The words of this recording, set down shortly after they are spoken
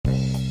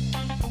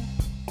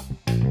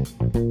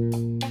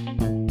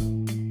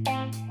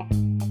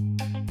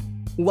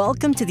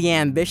Welcome to the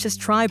Ambitious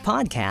Tribe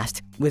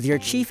podcast with your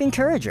chief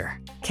encourager,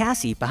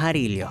 Cassie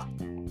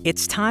Pajarillo.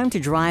 It's time to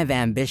drive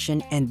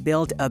ambition and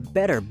build a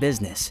better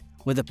business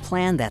with a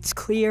plan that's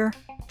clear,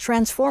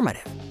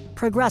 transformative,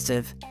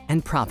 progressive,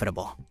 and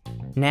profitable.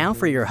 Now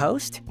for your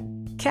host,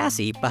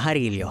 Cassie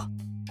Pajarillo.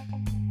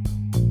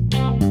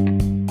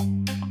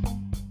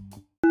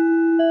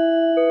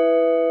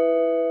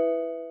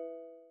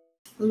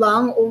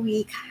 Long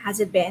week has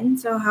it been?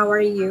 So how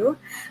are you?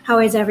 How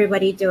is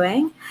everybody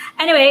doing?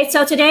 Anyway,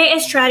 so today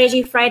is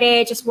Strategy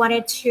Friday. Just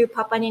wanted to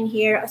pop on in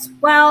here as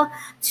well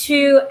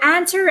to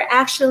answer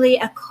actually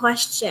a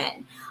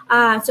question.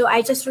 So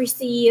I just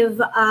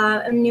received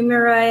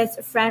numerous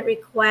friend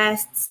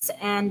requests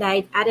and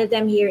I added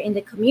them here in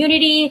the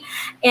community.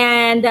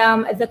 And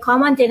the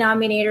common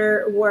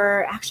denominator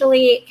were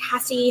actually,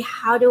 Cassie,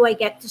 how do I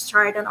get to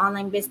start an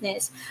online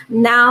business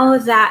now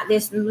that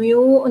this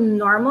new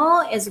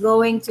normal is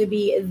going to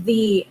be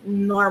the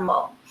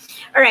normal?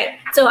 All right,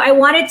 so I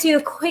wanted to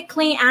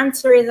quickly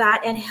answer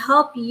that and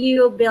help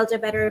you build a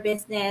better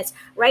business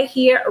right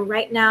here,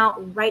 right now,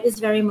 right this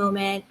very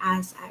moment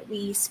as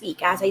I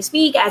speak, as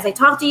I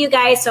talk to you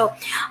guys. So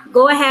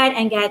go ahead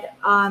and get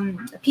a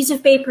piece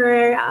of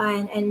paper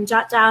and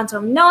jot down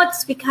some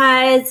notes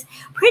because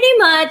pretty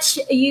much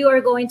you are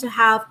going to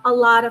have a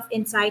lot of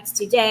insights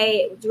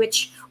today,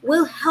 which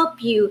will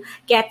help you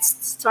get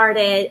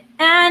started.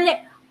 And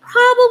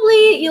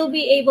probably you'll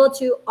be able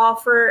to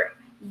offer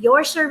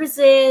your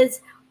services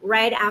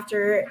right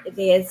after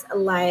this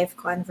live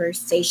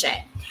conversation.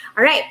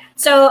 All right.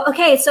 So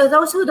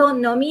those who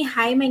don't know me,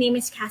 hi, my name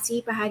is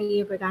Cassie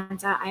Pajarillo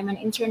Braganza. I'm an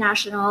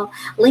international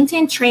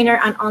LinkedIn trainer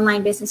and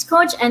online business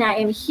coach, and I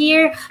am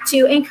here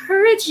to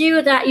encourage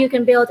you that you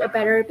can build a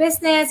better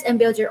business and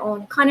build your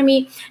own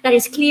economy that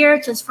is clear,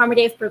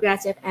 transformative,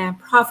 progressive, and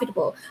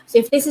profitable. So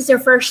if this is your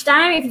first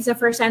time, if it's the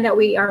first time that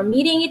we are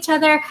meeting each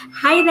other,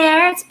 hi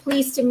there. It's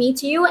pleased to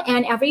meet you.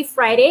 And every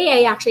Friday,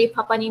 I actually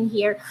pop on in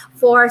here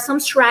for some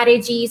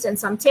strategies and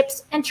some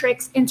tips and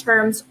tricks in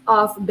terms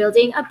of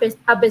building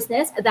a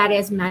business that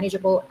is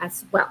manageable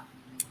as well.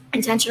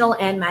 Intentional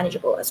and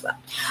manageable as well.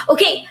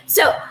 Okay,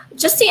 so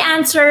just to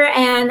answer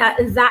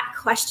that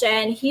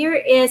question, here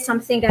is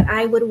something that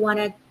I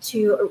wanted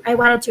to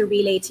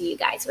relay to you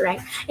guys, all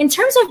right? In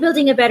terms of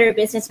building a better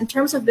business,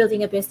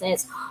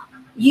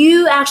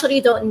 you actually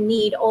don't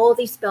need all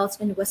these bells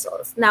and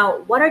whistles.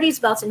 Now, what are these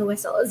bells and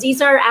whistles?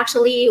 These are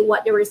actually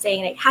what they were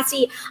saying, like,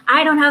 Cassie,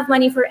 I don't have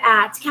money for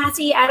ads.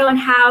 Cassie, I don't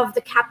have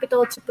the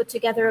capital to put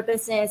together a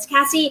business.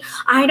 Cassie,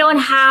 I don't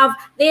have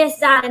this,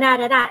 that, and that,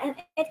 and that. And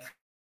it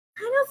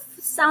kind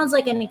of sounds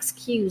like an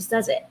excuse,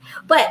 does it?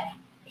 But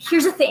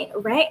here's the thing,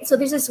 right? So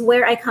this is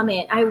where I come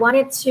in. I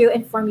wanted to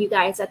inform you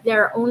guys that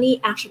there are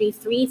only actually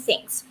three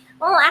things.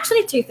 Well,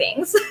 actually two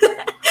things,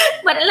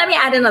 but let me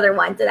add another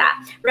one to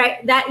that,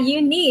 right? That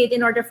you need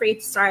in order for you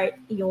to start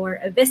your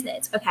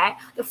business, okay?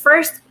 The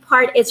first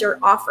part is your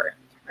offer.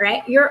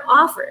 Right? Your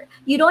offer.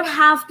 You don't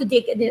have to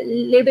dig a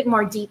little bit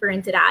more deeper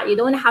into that. You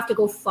don't have to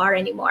go far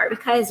anymore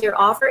because your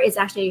offer is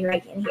actually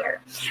right in here,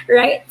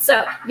 right?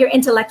 So your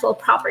intellectual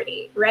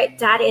property, right?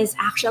 That is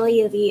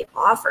actually the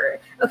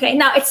offer. Okay.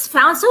 Now it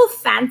sounds so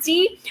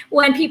fancy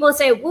when people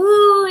say,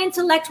 woo,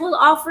 intellectual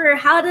offer.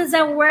 How does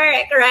that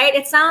work? Right?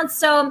 It sounds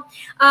so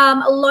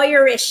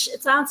lawyerish.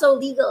 It sounds so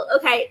legal.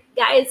 Okay.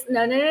 Guys,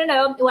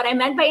 no. What I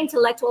meant by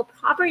intellectual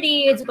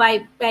property is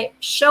by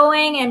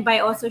showing and by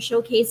also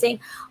showcasing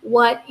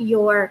what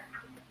your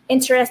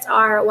interests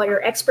are, what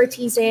your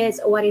expertise is,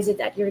 what is it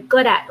that you're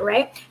good at,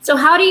 right? So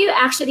how do you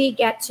actually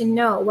get to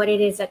know what it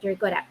is that you're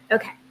good at?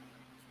 Okay.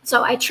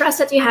 So I trust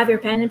that you have your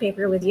pen and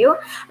paper with you,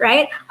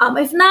 right?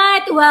 If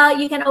not, well,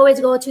 you can always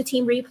go to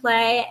Team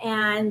Replay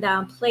and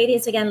play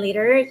this again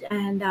later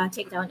and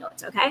take down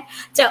notes, okay?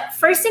 So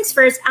first things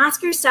first,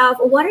 ask yourself,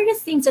 what are the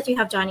things that you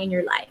have done in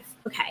your life?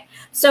 Okay,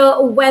 so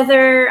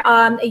whether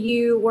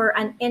you were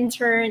an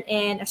intern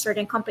in a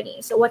certain company,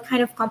 so what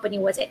kind of company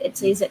was it?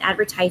 Is it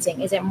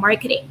advertising? Is it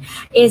marketing?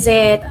 Is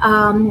it,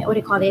 what do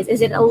you call this? Is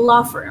it a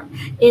law firm?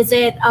 Is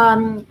it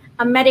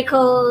a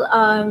medical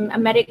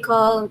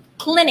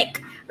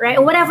clinic,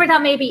 right? Whatever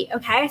that may be,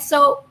 okay?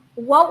 So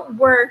what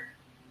were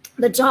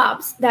the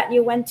jobs that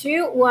you went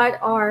to? What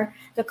are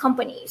the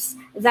companies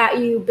that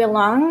you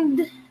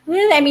belonged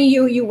with? I mean,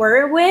 you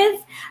were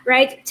with,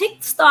 right?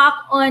 Take stock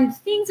on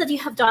things that you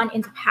have done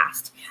in the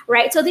past,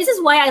 right? So this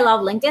is why I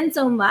love LinkedIn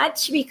so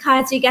much,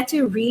 because you get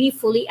to really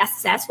fully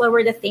assess what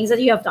were the things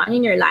that you have done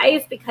in your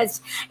life.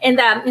 Because in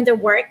the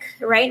work,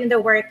 right? In the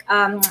work,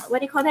 what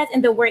do you call that?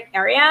 In the work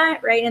area,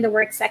 right? In the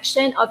work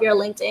section of your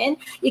LinkedIn,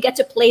 you get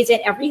to place in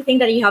everything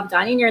that you have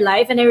done in your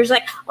life. And it was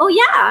like, oh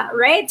yeah,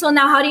 right? So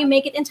now how do you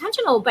make it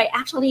intentional? By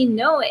actually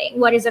knowing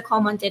what is a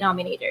common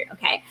denominator,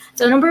 okay?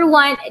 So number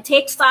one,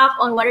 take stock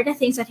on what are the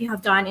things that you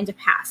have done in the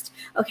past,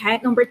 okay?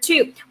 Number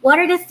two, what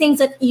are the things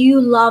that you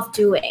love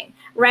doing,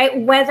 right?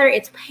 Whether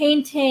it's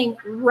painting,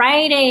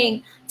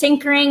 writing,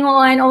 tinkering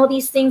on all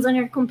these things on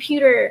your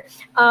computer,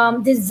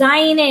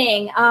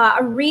 designing,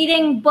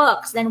 reading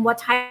books, then what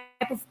type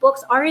of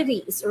books are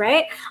these,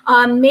 right?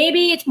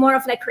 Maybe it's more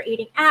of like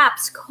creating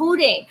apps,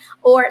 coding,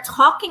 or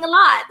talking a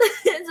lot,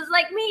 just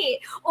like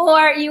me.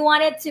 Or you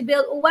wanted to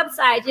build a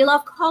website. You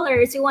love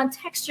colors. You want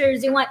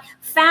textures. You want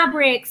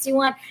fabrics. You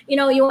want, you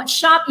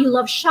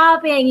love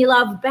shopping. You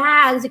love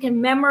bags. You can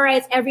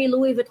memorize every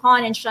Louis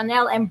Vuitton and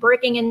Chanel and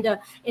Birkin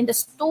in the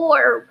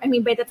store. I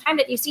mean, by the time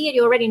that you see it,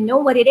 you already know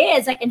what it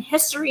is, like in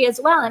history as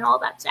well and all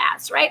that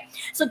jazz, right?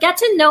 So get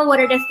to know what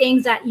are the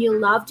things that you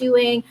love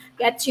doing.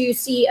 Get to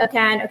see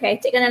again, okay,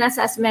 take an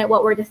assessment.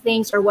 What were the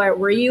things, or where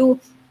were you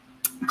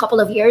a couple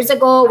of years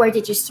ago? Where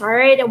did you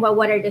start? And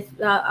what are the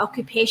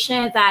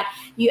occupations that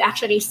you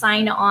actually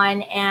signed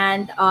on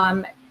and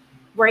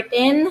worked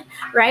in,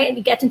 right?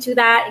 You get into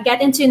that,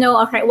 get into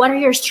know, okay, what are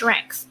your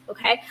strengths?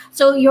 Okay,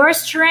 so your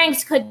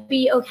strengths could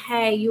be,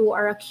 okay, you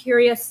are a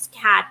curious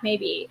cat,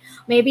 maybe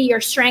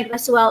your strength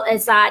as well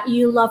is that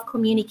you love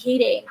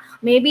communicating.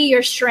 Maybe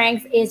your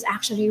strength is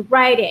actually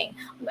writing,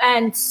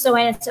 and so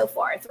on and so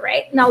forth,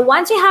 right? Now,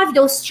 once you have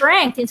those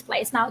strengths in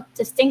place, now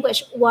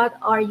distinguish what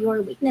are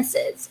your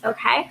weaknesses,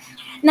 okay?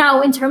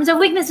 Now, in terms of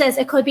weaknesses,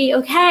 it could be,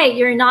 okay,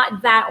 you're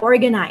not that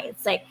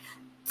organized, like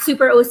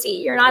super OC.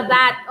 You're not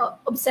that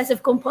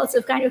obsessive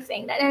compulsive kind of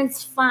thing. And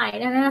it's fine,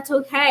 and that's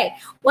okay.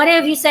 What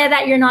if you say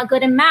that you're not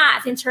good in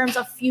math in terms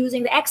of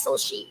using the Excel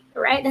sheet,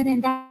 right? And then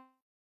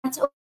that's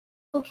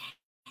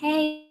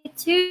okay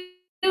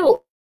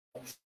too,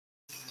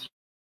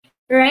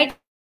 right?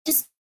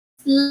 Just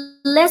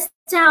list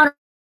down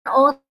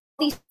all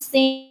these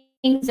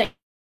things that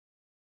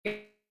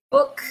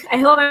book. I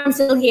hope I'm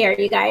still here,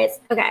 you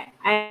guys. Okay.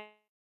 I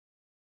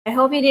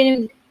hope you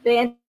didn't,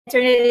 the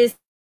internet is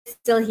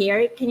still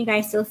here. Can you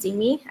guys still see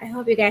me? I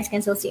hope you guys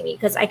can still see me,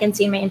 because I can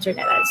see my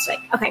internet. It's like,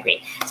 okay,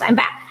 great. So I'm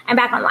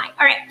back online.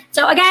 All right.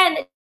 So again,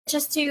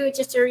 just to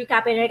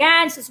recap it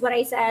again, this is what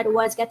I said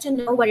was get to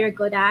know what you're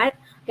good at,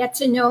 get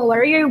to know what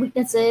are your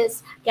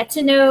weaknesses, get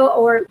to know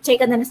or take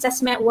an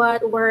assessment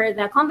what were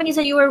the companies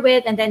that you were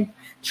with, and then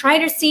try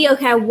to see,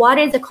 okay, what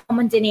is the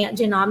common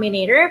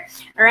denominator?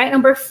 All right.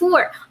 Number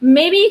 4,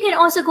 maybe you can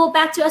also go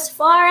back to as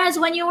far as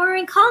when you were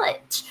in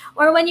college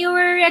or when you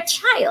were a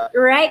child,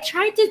 right?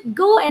 Try to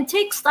go and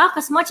take stock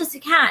as much as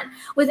you can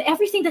with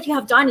everything that you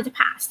have done in the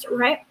past,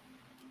 right?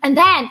 And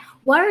then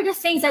what are the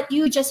things that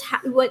you just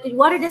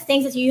what are the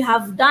things that you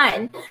have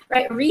done,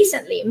 right,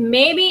 recently?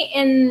 Maybe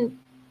in,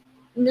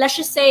 let's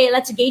just say,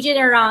 let's gauge it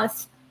around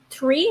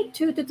 2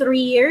 to 3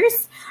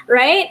 years,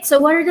 right? So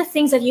what are the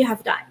things that you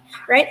have done,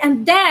 right?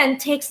 And then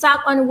take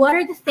stock on what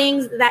are the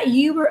things that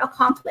you were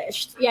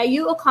accomplished. Yeah,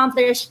 you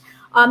accomplished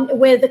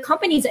with the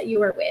companies that you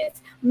were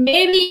with.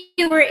 Maybe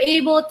you were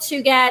able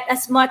to get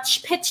as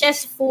much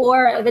pitches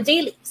for the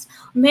dailies.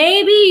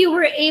 Maybe you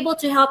were able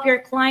to help your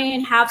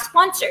client have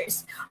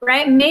sponsors,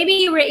 right? Maybe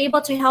you were able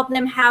to help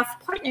them have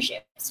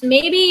partnerships.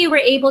 Maybe you were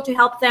able to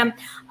help them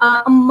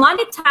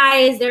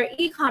monetize their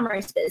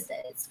e-commerce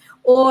business.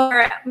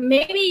 Or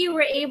maybe you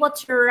were able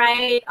to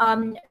write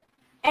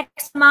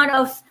X amount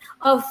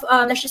of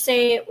let's just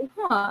say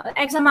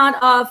X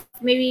amount of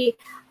maybe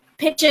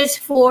pitches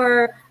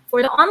for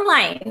the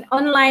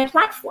online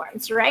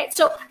platforms, right?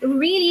 So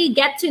really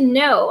get to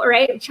know,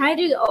 right? Try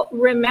to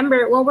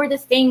remember what were the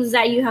things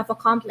that you have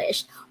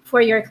accomplished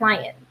for your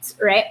clients,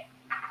 right?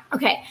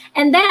 Okay,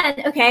 and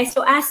then, okay,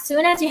 so as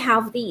soon as you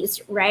have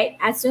these, right?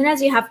 As soon as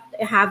you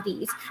have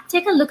these,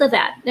 take a look at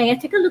that. Now,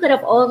 take a look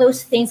at all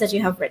those things that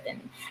you have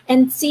written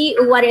and see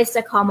what is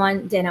the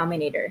common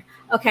denominator,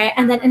 okay?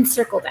 And then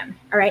encircle them,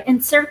 all right?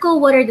 Encircle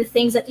what are the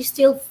things that you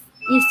still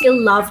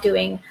love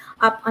doing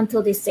up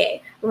until this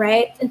day,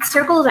 right?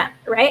 Encircle them,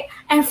 right?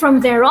 And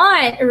from there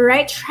on,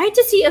 right, try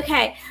to see,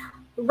 okay,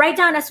 write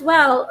down as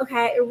well,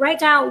 okay? Write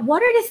down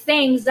what are the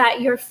things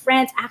that your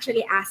friends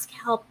actually ask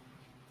help,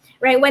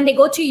 right? When they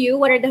go to you,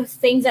 what are the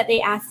things that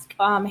they ask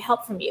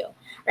help from you,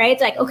 right?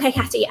 It's like, okay,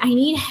 Cassie, I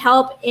need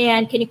help,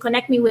 and can you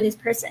connect me with this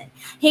person?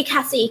 Hey,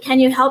 Cassie, can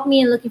you help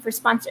me in looking for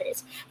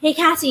sponsors? Hey,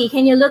 Cassie,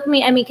 can you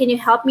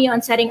help me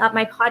on setting up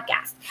my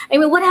podcast? I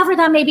mean, whatever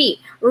that may be,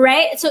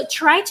 right? So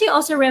try to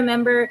also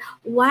remember,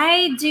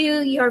 why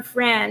do your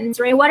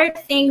friends, right? What are the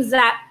things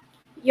that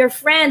your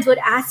friends would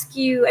ask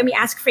you,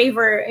 ask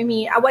favor,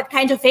 what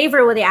kind of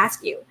favor would they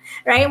ask you,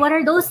 right? What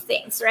are those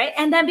things, right?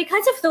 And then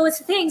because of those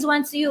things,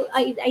 once you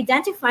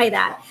identify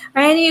that,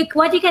 right,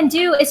 what you can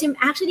do is you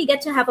actually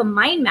get to have a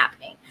mind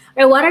mapping,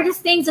 right? What are the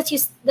things that you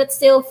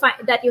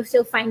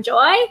still find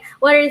joy?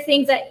 What are the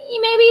things that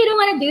maybe you don't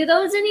want to do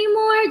those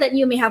anymore, that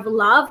you may have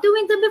loved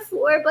doing them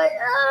before, but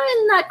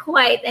not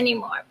quite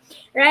anymore,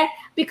 right?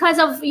 Because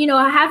of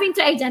having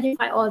to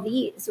identify all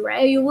these,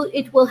 right?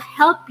 It will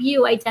help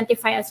you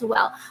identify as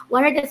well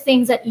what are the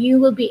things that you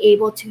will be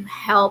able to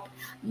help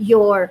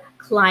your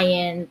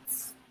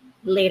clients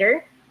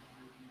later,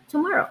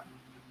 tomorrow.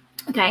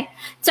 Okay,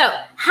 so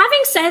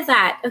having said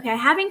that,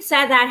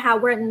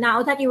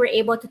 now that you were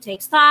able to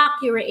take stock,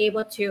 you were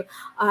able to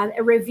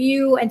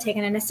review and take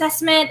an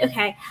assessment,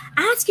 okay,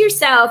 ask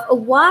yourself,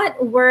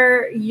 what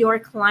were your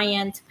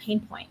client pain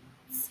points?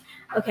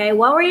 Okay,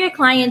 what were your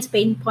clients'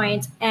 pain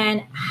points,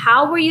 and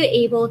how were you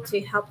able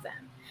to help them,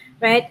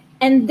 right?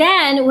 And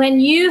then when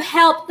you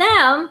help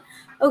them,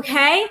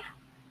 okay,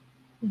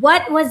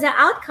 what was the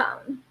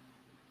outcome?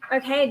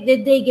 Okay,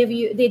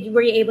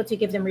 were you able to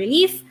give them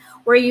relief?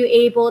 Were you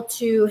able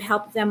to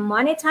help them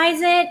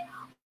monetize it?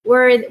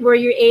 Were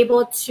you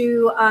able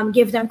to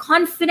give them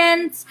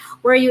confidence?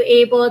 Were you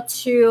able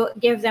to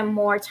give them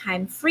more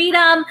time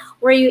freedom?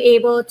 Were you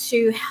able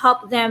to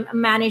help them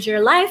manage your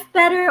life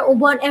better, or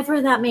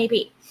whatever that may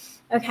be?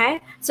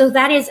 Okay, so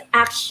that is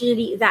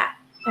actually that.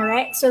 All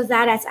right, so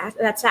that's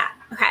that.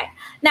 Okay,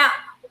 now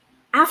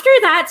after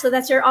that, so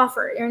that's your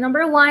offer. Your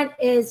number one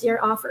is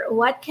your offer.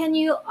 What can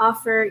you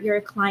offer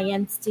your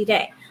clients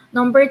today?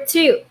 Number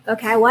two,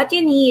 okay, what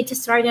you need to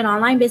start an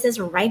online business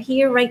right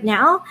here, right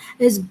now,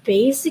 is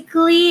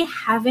basically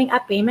having a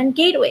payment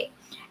gateway.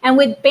 And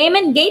with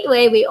payment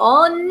gateway, we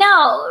all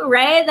know,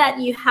 right, that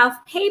you have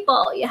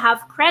PayPal, you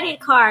have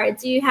credit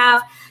cards, you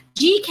have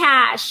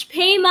GCash,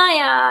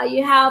 PayMaya,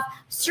 you have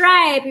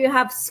Stripe, you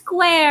have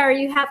Square,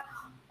 you have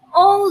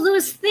all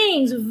those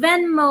things,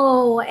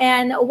 Venmo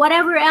and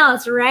whatever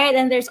else, right?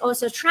 And there's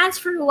also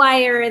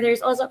TransferWire.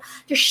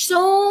 There's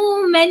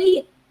so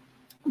many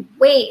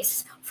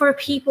ways for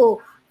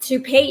people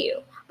to pay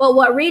you. But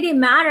what really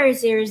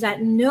matters here is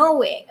that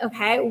knowing,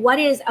 okay, what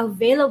is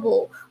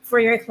available for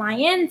your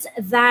clients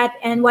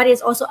and what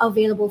is also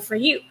available for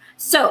you.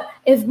 So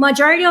if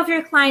majority of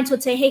your clients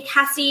would say, hey,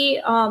 Cassie,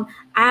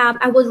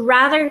 I would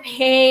rather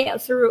pay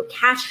through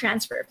cash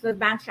transfer, through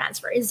bank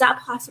transfer. Is that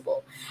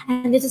possible?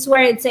 And this is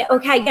where I'd say,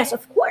 okay, yes,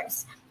 of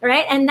course.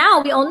 Right. And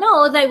now we all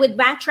know that with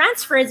bank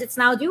transfers, it's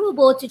now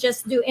doable to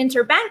just do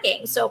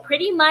interbanking. So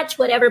pretty much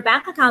whatever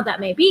bank account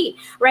that may be,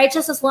 right?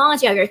 Just as long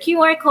as you have your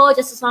QR code,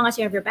 just as long as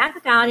you have your bank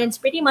account, it's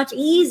pretty much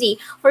easy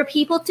for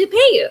people to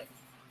pay you.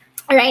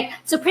 All right.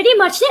 So pretty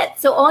much it.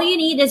 So all you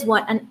need is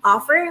what? An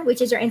offer,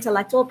 which is your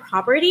intellectual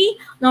property.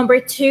 Number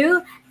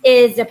two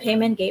is the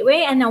payment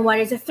gateway. And now what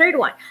is the third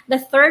one? The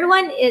third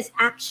one is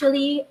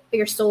actually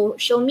your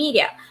social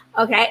media.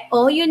 Okay,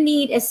 all you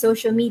need is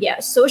social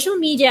media. Social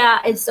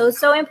media is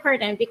so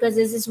important because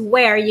this is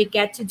where you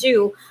get to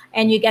do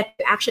and you get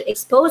to actually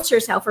expose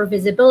yourself for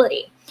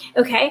visibility.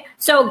 Okay,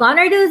 so gone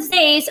are those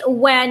days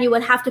when you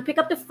would have to pick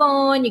up the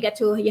phone. You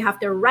have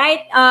to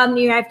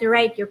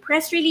write your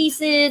press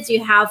releases.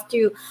 You have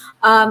to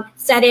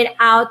send it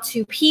out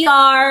to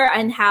PR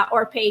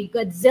or pay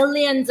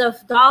gazillions of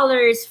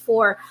dollars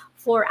for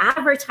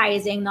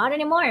advertising. Not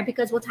anymore,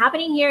 because what's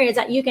happening here is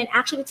that you can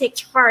actually take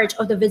charge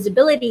of the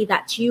visibility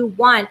that you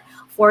want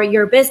for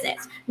your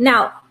business.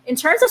 Now, in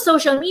terms of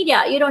social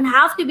media, you don't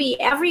have to be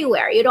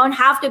everywhere. You don't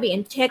have to be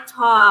in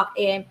TikTok,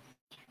 in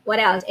what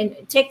else? In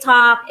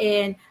TikTok,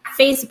 in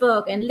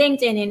Facebook, in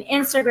LinkedIn, in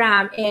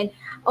Instagram, in,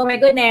 oh my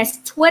goodness,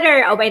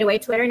 Twitter. Oh, by the way,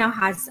 Twitter now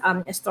has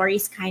a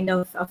stories kind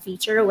of a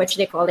feature, which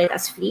they call it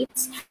as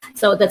fleets.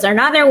 So that's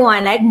another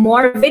one. Like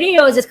more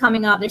videos is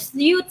coming up. There's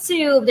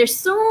YouTube. There's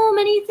so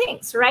many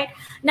things, right?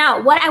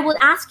 Now, what I would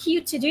ask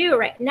you to do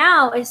right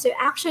now is to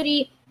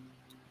actually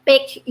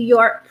pick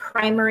your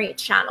primary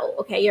channel,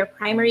 okay, your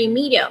primary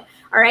medium.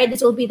 All right,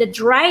 this will be the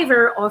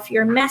driver of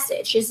your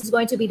message. This is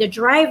going to be the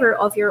driver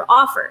of your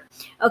offer.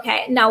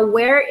 Okay, now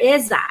where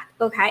is that?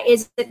 Okay,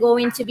 is it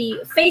going to be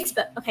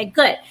Facebook? Okay,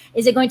 good.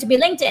 Is it going to be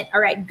LinkedIn? All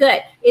right,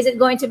 good. Is it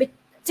going to be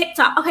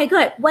TikTok? Okay,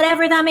 good.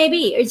 Whatever that may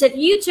be. Is it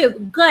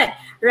YouTube? Good.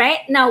 Right?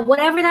 Now,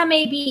 whatever that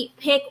may be,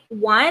 pick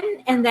one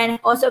and then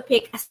also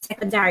pick a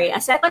secondary. A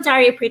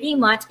secondary pretty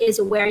much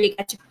is where you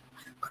get to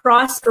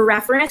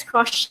cross-reference,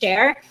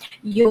 cross-share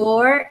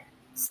your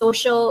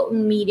social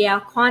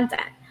media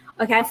content.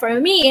 Okay, for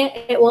me,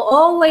 it will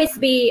always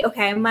be,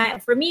 okay,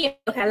 let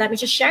me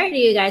just share to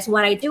you guys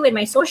what I do in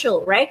my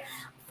social, right?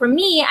 For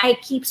me, I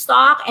keep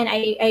stock and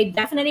I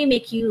definitely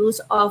make use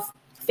of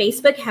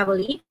Facebook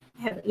heavily.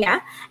 Yeah.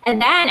 And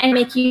then I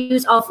make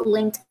use of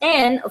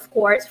LinkedIn, of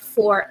course,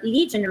 for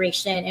lead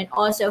generation and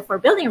also for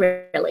building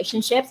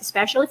relationships,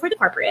 especially for the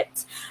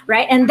corporates,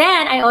 right? And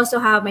then I also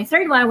have my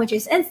third one, which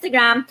is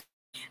Instagram.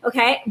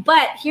 Okay,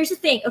 but here's the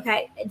thing.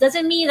 Okay, it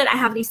doesn't mean that I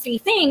have these three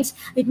things.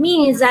 It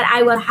means that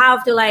I will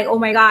have to like, oh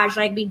my gosh,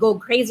 like go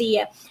crazy,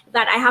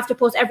 that I have to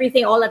post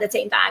everything all at the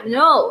same time.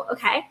 No,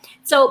 okay.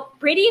 So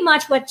pretty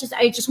much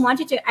I just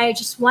wanted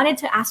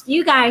to ask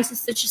you guys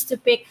is just to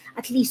pick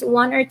at least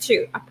one or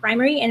two, a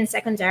primary and a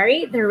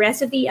secondary. The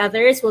rest of the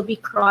others will be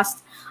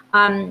cross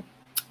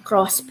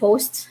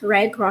posts,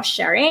 right? Cross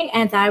sharing,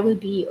 and that will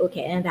be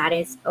okay, and that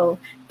is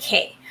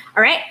okay.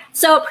 All right.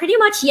 So pretty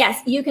much,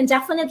 yes, you can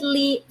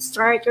definitely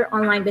start your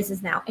online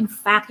business now. In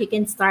fact, you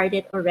can start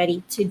it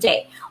already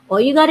today.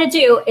 All you got to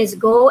do is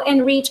go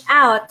and reach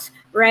out,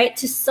 right,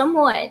 to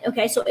someone.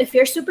 Okay. So if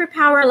your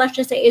superpower, let's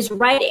just say, is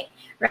writing,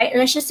 right?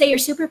 Let's just say your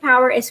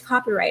superpower is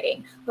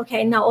copywriting.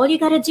 Okay. Now all you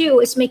got to do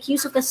is make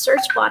use of the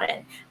search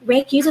button.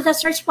 Make use of the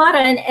search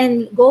button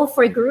and go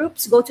for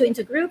groups,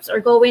 into groups, or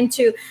go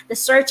into the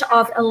search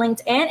of a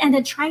LinkedIn and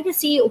then try to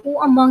see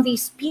who among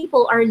these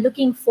people are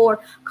looking for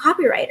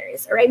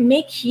copywriters, all right?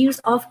 Make use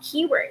of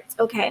keywords,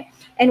 okay?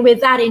 And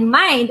with that in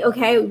mind,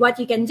 okay, what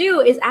you can do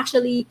is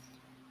actually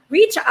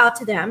reach out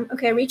to them,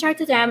 okay? Reach out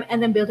to them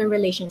and then build a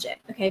relationship,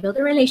 okay? Build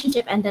a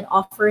relationship and then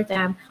offer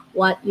them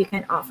what you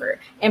can offer.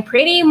 And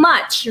pretty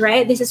much,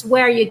 right, this is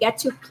where you get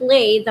to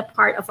play the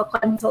part of a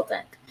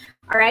consultant.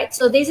 All right,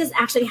 so this is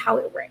actually how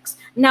it works.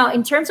 Now,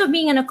 in terms of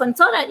being a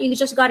consultant, you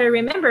just got to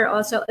remember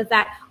also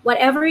that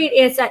whatever it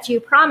is that you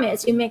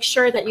promise, you make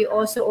sure that you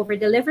also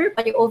over-deliver,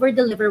 but you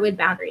over-deliver with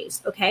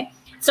boundaries, okay?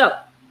 So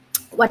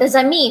what does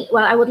that mean?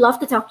 Well, I would love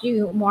to talk to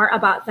you more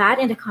about that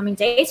in the coming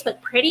days,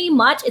 but pretty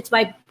much it's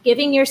by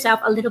giving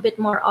yourself a little bit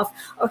more of,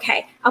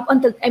 okay,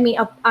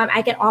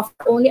 I can offer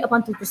only up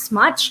until this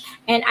much,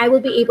 and I will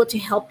be able to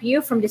help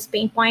you from this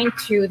pain point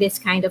to this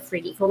kind of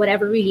relief or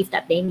whatever relief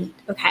that they need,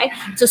 okay?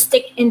 So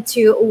stick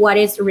into what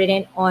is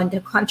written on the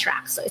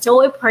contract. So it's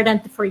so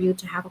important for you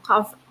to have a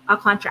contract.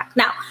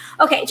 Now,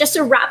 okay, just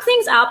to wrap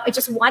things up, I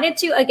just wanted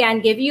to,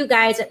 again, give you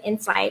guys an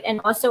insight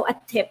and also a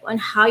tip on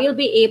how you'll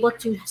be able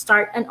to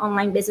start an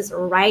online business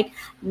right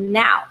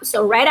now.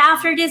 So right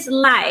after this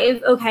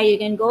live, okay, you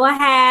can go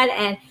ahead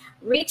and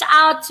reach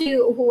out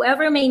to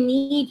whoever may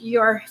need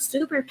your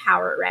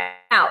superpower right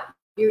now.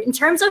 In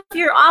terms of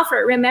your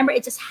offer, remember,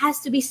 it just has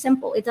to be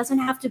simple. It doesn't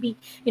have to be,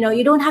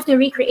 you don't have to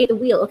recreate the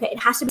wheel, okay? It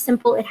has to be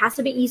simple. It has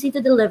to be easy to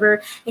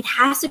deliver. It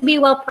has to be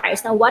well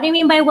priced. Now, what do you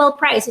mean by well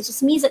priced? It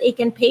just means that it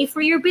can pay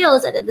for your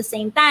bills and at the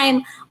same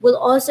time will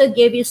also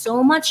give you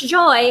so much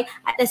joy.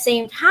 At the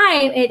same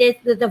time, it is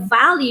the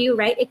value,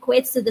 right,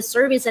 equates to the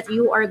service that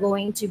you are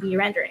going to be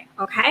rendering,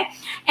 okay?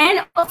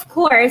 And of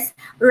course,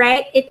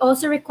 right, it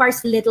also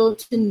requires little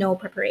to no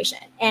preparation.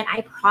 And I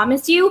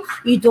promise you,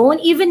 you don't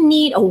even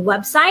need a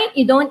website.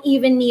 You don't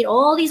even need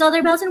all these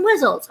other bells and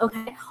whistles,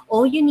 okay?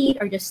 All you need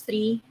are just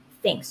three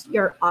things: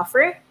 your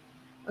offer,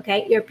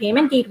 okay, your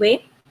payment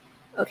gateway,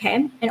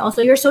 okay, and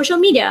also your social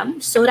media,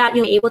 so that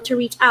you're able to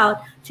reach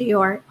out to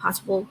your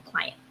possible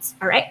clients,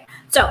 all right?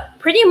 So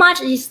pretty much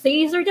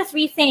these are the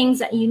three things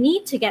that you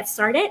need to get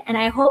started. And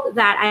I hope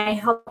that I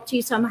helped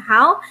you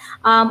somehow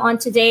on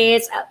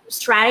today's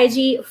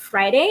Strategy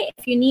Friday.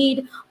 If you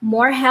need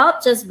more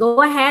help, just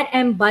go ahead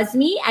and buzz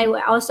me. I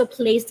will also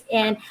place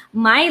in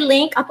my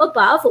link up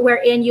above,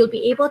 wherein you'll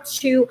be able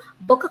to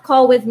book a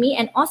call with me.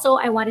 And also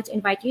I wanted to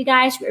invite you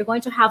guys. We're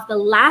going to have the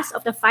last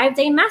of the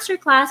 5-day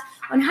masterclass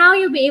on how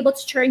you'll be able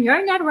to turn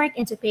your network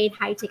into paid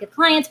high-ticket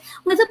clients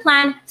with a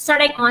plan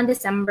starting on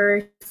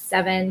December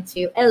 7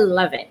 to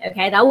 11.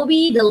 Okay, that will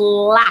be the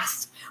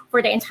last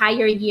for the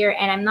entire year,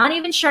 and I'm not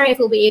even sure if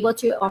we'll be able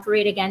to offer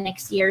it again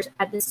next year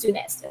at the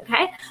soonest.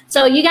 Okay,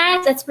 so you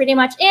guys, that's pretty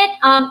much it.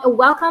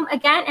 Welcome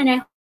again, and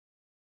I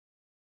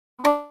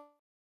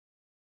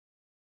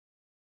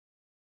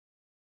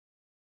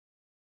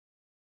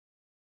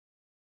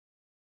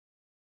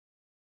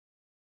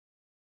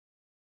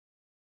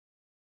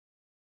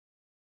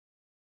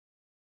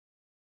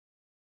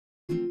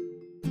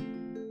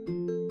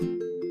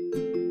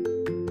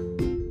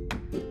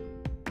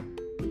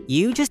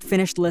You just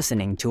finished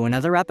listening to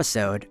another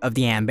episode of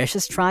the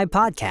Ambitious Tribe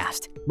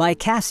podcast by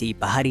Cassie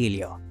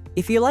Pajarillo.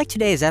 If you liked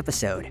today's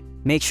episode,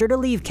 make sure to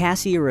leave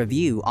Cassie a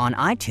review on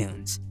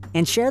iTunes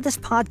and share this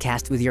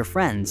podcast with your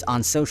friends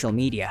on social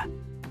media.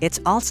 It's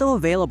also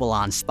available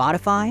on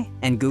Spotify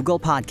and Google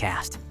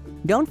Podcast.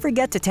 Don't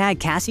forget to tag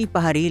Cassie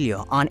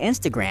Pajarillo on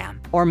Instagram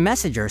or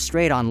message her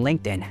straight on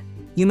LinkedIn.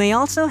 You may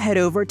also head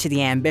over to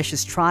the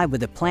Ambitious Tribe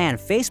with a Plan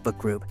Facebook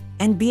group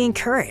and be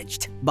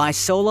encouraged by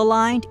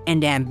soul-aligned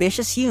and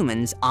ambitious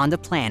humans on the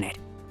planet.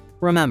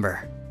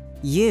 Remember,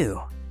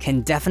 you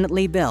can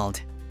definitely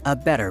build a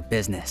better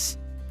business.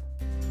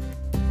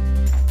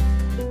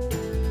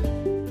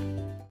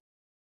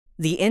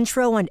 The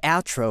intro and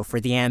outro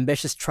for the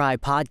Ambitious Tribe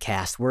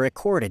podcast were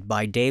recorded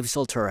by Dave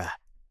Soltura.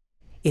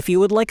 If you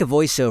would like a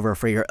voiceover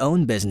for your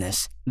own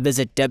business,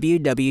 visit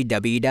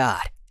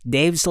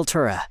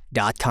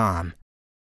www.davesoltura.com.